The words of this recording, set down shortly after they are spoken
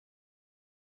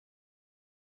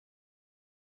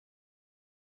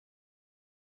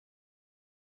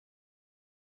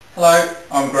Hello,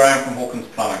 I'm Graeme from Hawkins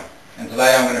Plumbing, and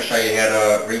today I'm going to show you how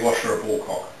to re-washer a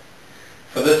ballcock.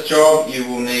 For this job you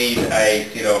will need a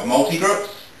set of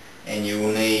multi-grips and you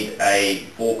will need a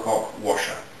ballcock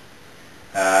washer.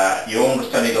 You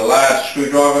almost don't need a large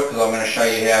screwdriver because I'm going to show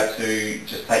you how to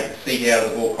just take the seat out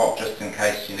of the ballcock just in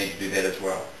case you need to do that as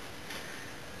well.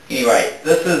 Anyway,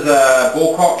 this is a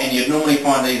ballcock and you'd normally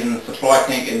find these in the supply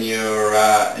tank in your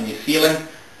ceiling,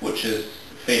 which is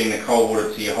feeding the cold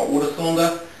water to your hot water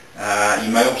cylinder. You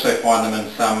may also find them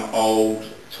in some old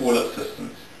toilet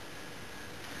systems.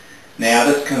 Now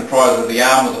this comprises the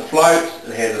arm with a float,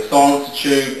 it has a silencer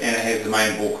tube and it has the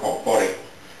main ballcock body.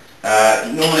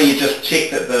 Normally you just check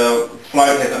that the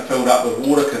float hasn't filled up with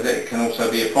water because that can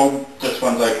also be a problem. This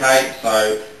one's okay,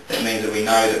 so that means that we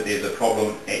know that there's a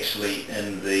problem actually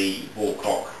in the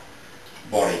ballcock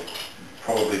body,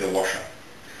 probably the washer.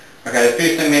 Okay, the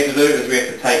first thing we have to do is we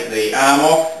have to take the arm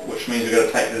off, which means we've got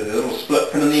to take the little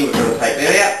split pin in there, we've got to take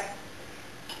that out.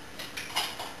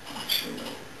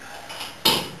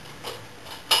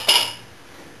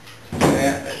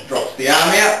 That drops the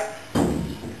arm out.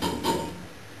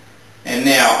 And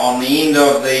now on the end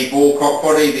of the ballcock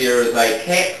body there is a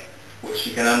cap, which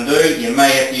you can undo. You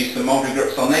may have to use some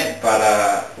multi-grips on that, but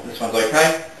this one's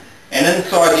okay. And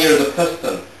inside here is a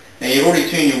piston. Now you've already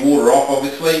turned your water off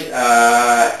obviously,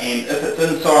 and if it's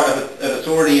inside, if it's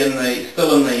already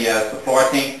still in the supply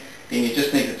tank, then you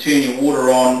just need to turn your water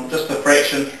on just a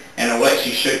fraction and it will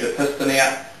actually shoot the piston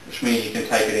out, which means you can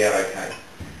take it out okay.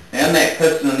 Now in that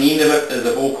piston, on the end of it is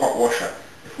a ballcock washer.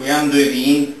 If we undo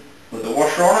the end with the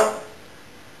washer on it,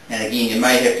 and again you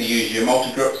may have to use your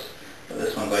multi-grips, but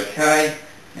this one's okay,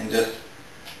 and just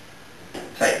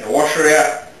take the washer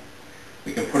out.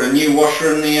 We can put a new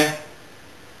washer in there,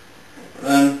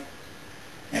 in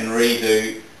and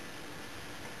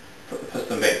put the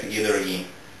piston back together again.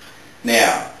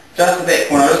 Now, just at that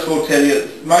point I just will tell you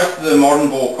that most of the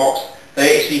modern ballcocks,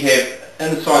 they actually have,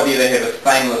 inside there they have a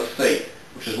stainless seat,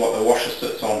 which is what the washer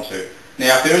sits onto.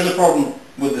 Now if there is a problem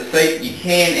with the seat, you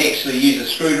can actually use a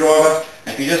screwdriver,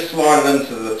 and if you just slide it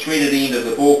into the threaded end of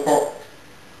the ballcock,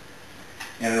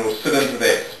 and it will sit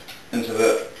into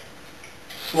the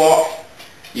slot,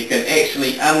 you can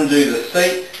actually undo the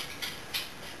seat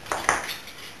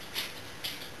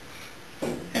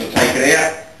and take it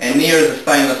out, and there is a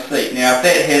stainless seat. Now if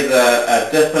that has a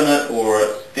dip in it or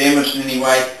it's damaged in any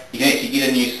way, you can actually get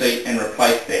a new seat and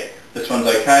replace that. This one's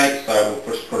okay, so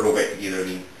we'll just put it all back together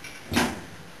again.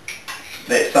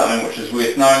 That's something which is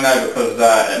worth knowing though, because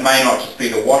it may not just be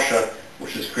the washer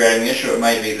which is creating the issue, it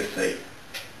may be the seat.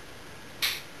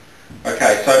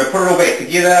 Okay, so to put it all back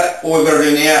together, all we've got to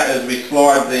do now is we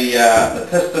slide the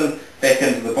piston back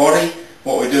into the body.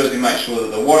 What we do is we make sure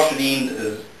that the washer end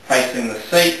is facing the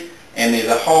seat, and there's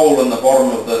a hole in the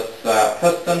bottom of this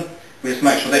piston. We just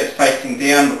make sure that's facing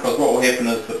down, because what will happen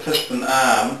is the piston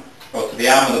arm, or the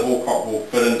arm of the ballcock will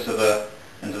fit into the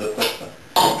piston.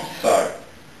 So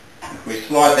if we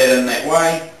slide that in that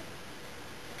way,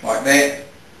 like that,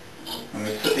 and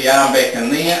we sit the arm back in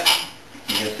there,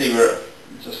 you can see where it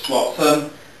just slots in,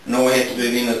 and all we have to do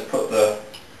then is put the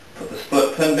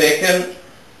split pin back in.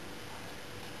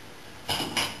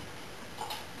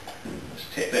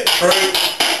 Just tap that through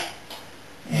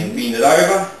and bend it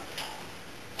over.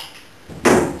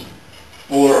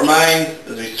 All that remains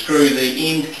is we screw the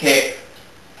end cap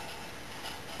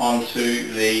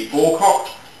onto the ballcock,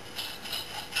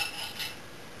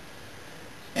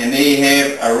 and there you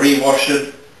have a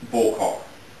re-washed ballcock.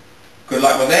 Good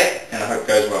luck with that, and I hope it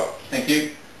goes well. Thank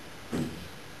you.